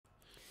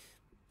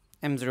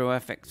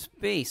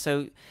M0FXB.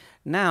 So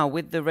now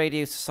with the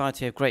Radio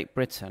Society of Great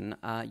Britain,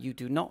 you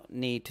do not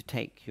need to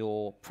take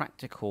your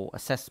practical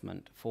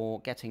assessment for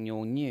getting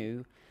your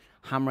new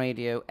ham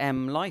radio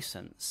M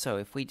license. So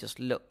if we just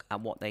look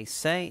at what they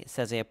say, it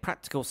says here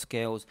practical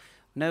skills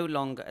no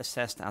longer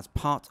assessed as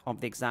part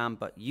of the exam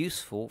but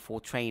useful for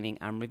training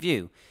and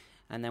review.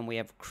 And then we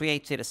have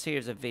created a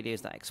series of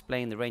videos that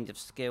explain the range of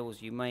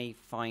skills you may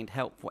find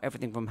helpful,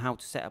 everything from how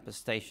to set up a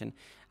station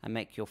and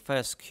make your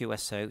first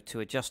QSO to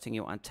adjusting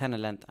your antenna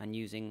length and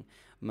using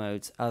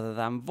modes other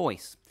than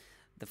voice.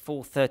 The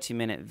full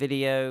 30-minute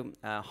video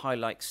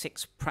highlights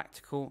 6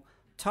 practical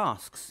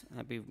tasks.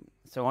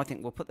 So I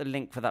think we'll put the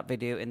link for that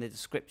video in the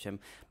description.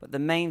 But the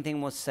main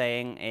thing was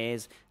saying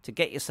is to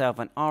get yourself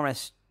an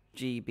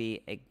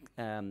RSGB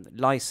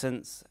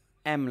license,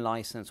 M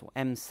license or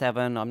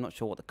M7, I'm not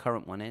sure what the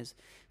current one is.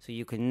 So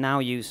you can now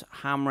use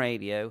ham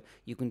radio.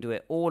 You can do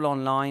it all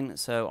online.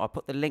 So I'll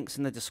put the links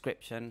in the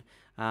description,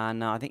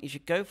 and I think you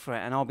should go for it.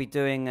 And I'll be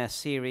doing a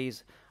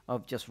series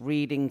of just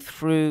reading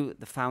through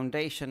the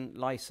foundation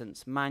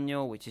license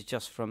manual, which is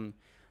just from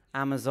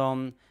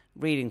Amazon,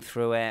 reading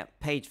through it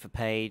page for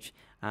page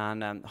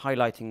and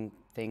highlighting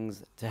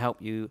things to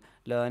help you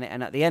learn it.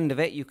 And at the end of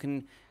it, you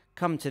can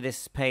come to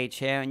this page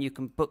here and you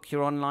can book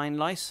your online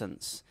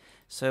license.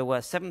 So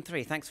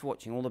 7-3, thanks for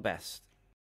watching. All the best.